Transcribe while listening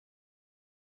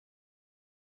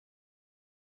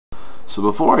So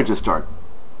before I just start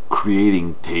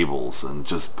creating tables and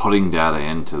just putting data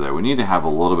into there, we need to have a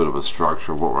little bit of a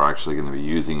structure of what we're actually going to be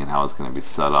using and how it's going to be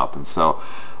set up. And so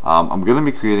I'm going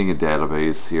to be creating a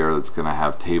database here that's going to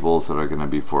have tables that are going to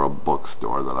be for a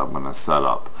bookstore that I'm going to set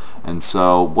up. And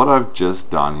so what I've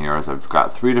just done here is I've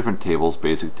got three different tables,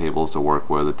 basic tables to work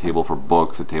with: a table for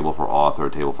books, a table for author, a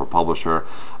table for publisher.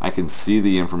 I can see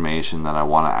the information that I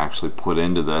want to actually put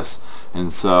into this,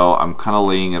 and so I'm kind of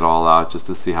laying it all out just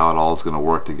to see how it all is going to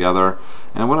work together.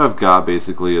 And what I've got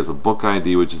basically is a book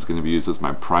ID, which is going to be used as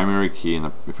my primary key.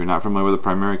 And if you're not familiar with the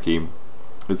primary key,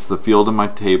 it's the field in my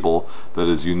table that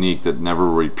is unique, that never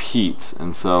repeats.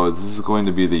 And so this is going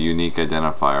to be the unique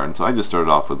identifier. And so I just started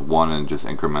off with 1 and just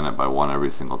increment it by 1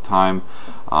 every single time.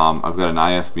 I've got an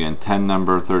ISBN 10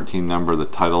 number, 13 number, the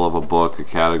title of a book, a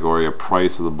category, a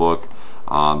price of the book,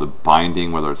 the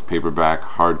binding, whether it's paperback,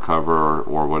 hardcover,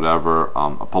 or whatever,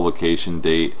 a publication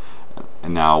date.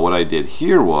 And now what I did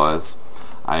here was,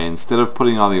 instead of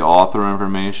putting all the author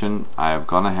information, I have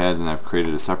gone ahead and I've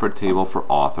created a separate table for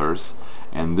authors,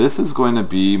 and this is going to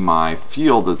be my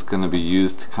field that's going to be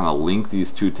used to kind of link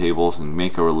these two tables and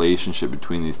make a relationship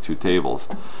between these two tables.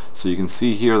 So you can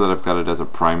see here that I've got it as a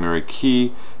primary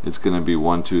key. It's going to be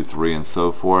 1, 2, 3, and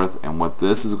so forth. And what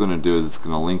this is going to do is it's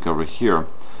going to link over here.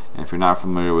 And if you're not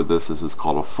familiar with this, this is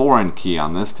called a foreign key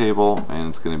on this table, and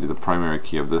it's going to be the primary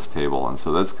key of this table. And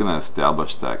so that's going to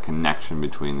establish that connection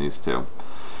between these two.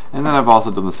 And then I've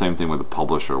also done the same thing with the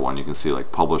publisher one. You can see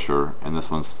like publisher, and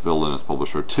this one's filled in as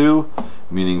publisher 2,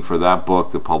 meaning for that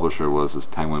book the publisher was this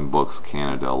Penguin Books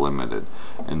Canada Limited.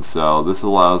 And so this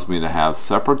allows me to have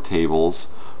separate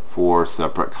tables for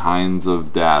separate kinds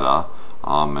of data,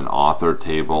 an author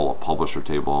table, a publisher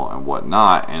table, and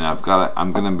whatnot. And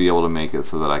I'm going to be able to make it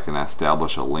so that I can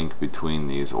establish a link between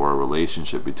these, or a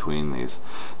relationship between these.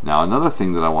 Now another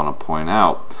thing that I want to point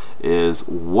out is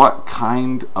what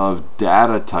kind of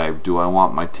data type do I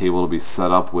want my table to be set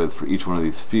up with for each one of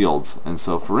these fields. And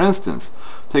so for instance,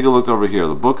 take a look over here,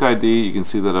 the book ID. You can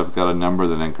see that I've got a number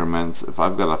that increments. If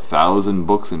I've got 1,000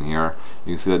 books in here,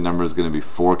 you can see that number is going to be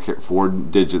four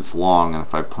digits long, and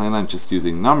if I plan on just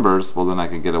using numbers, well then I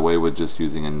can get away with just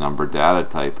using a number data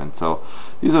type. And so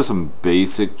these are some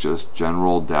basic, just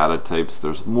general data types.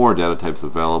 There's more data types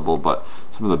available, but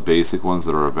some of the basic ones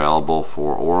that are available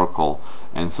for Oracle.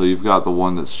 And so you've got the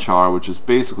one that's CHAR, which is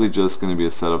basically just going to be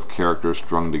a set of characters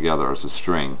strung together as a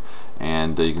string.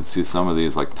 And you can see some of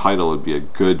these, like title would be a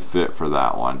good fit for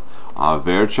that one.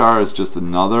 VARCHAR is just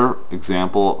another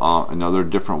example, another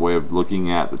different way of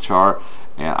looking at the chart.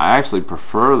 And I actually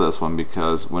prefer this one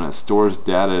because when it stores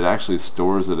data, it actually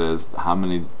stores it as how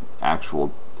many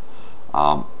actual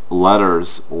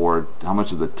letters, or how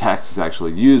much of the text is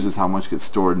actually used, is how much gets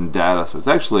stored in data. So it's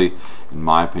actually, in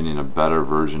my opinion, a better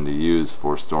version to use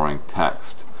for storing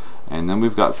text. And then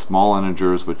we've got small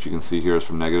integers, which you can see here is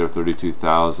from negative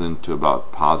 32,000 to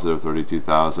about positive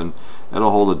 32,000.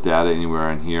 It'll hold the data anywhere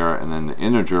in here, and then the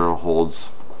integer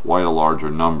holds quite a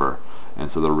larger number, and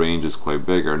so the range is quite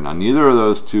bigger. Now neither of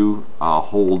those two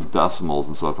hold decimals,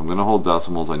 and so if I'm going to hold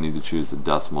decimals, I need to choose the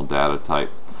decimal data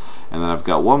type. And then I've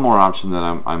got one more option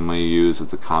that I may use.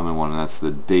 It's a common one, and that's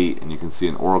the date. And you can see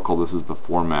in Oracle this is the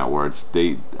format where it's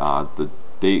date. The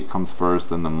date comes first,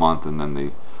 then the month, and then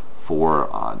the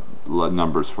 4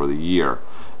 numbers for the year.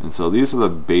 And so these are the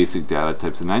basic data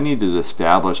types, and I need to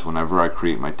establish whenever I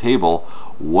create my table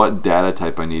what data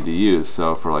type I need to use.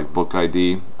 So for like book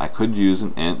ID, I could use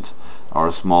an int or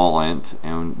a small int,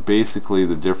 and basically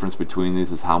the difference between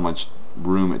these is how much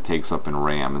room it takes up in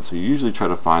RAM, and so you usually try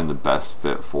to find the best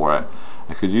fit for it.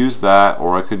 I could use that,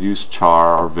 or I could use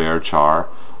CHAR or VARCHAR.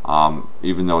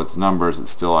 Even though it's numbers, it's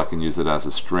still, I can use it as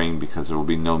a string because there will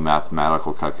be no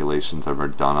mathematical calculations ever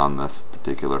done on this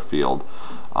particular field.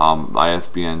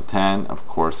 ISBN 10, of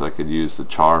course I could use the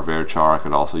CHAR, VARCHAR. I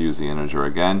could also use the integer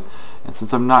again. And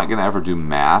since I'm not going to ever do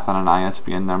math on an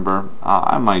ISBN number,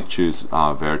 I might choose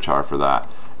VARCHAR for that,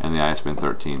 and the ISBN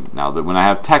 13. Now that when I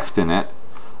have text in it,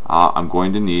 I'm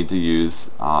going to need to use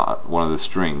one of the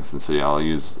strings, and so yeah, I'll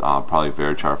use probably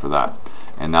VARCHAR for that.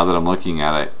 And now that I'm looking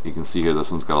at it, you can see here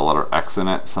this one's got a letter X in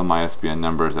it. Some ISBN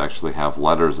numbers actually have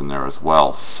letters in there as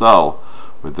well. So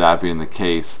with that being the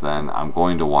case, then I'm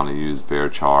going to want to use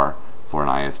VARCHAR for an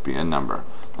ISBN number.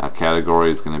 Now category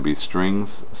is going to be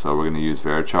strings, so we're going to use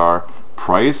VARCHAR.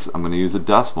 Price, I'm going to use a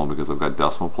decimal because I've got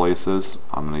decimal places.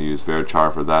 I'm going to use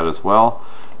VARCHAR for that as well.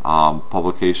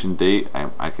 Publication date,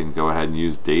 I can go ahead and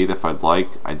use date if I'd like.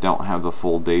 I don't have the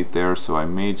full date there, so I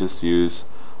may just use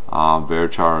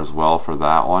VARCHAR as well for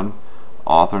that one.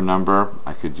 Author number,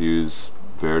 I could use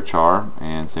VARCHAR,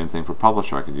 and same thing for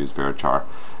publisher, I could use VARCHAR.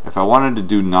 If I wanted to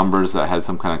do numbers that had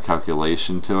some kind of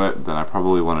calculation to it, then I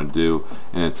probably want to do,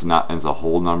 and it's not as a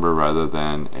whole number rather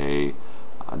than a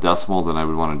decimal, then I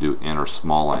would want to do int or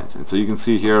SMALLINT. And so you can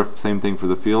see here, same thing for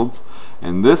the fields.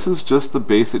 And this is just the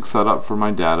basic setup for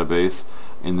my database.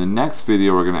 In the next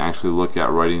video, we're going to actually look at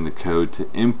writing the code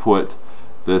to input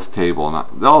this table.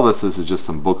 And all this is just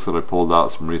some books that I pulled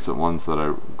out, some recent ones that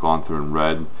I've gone through and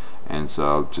read. And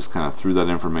so just kind of threw that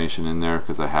information in there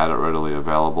because I had it readily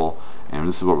available. And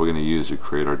this is what we're going to use to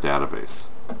create our database.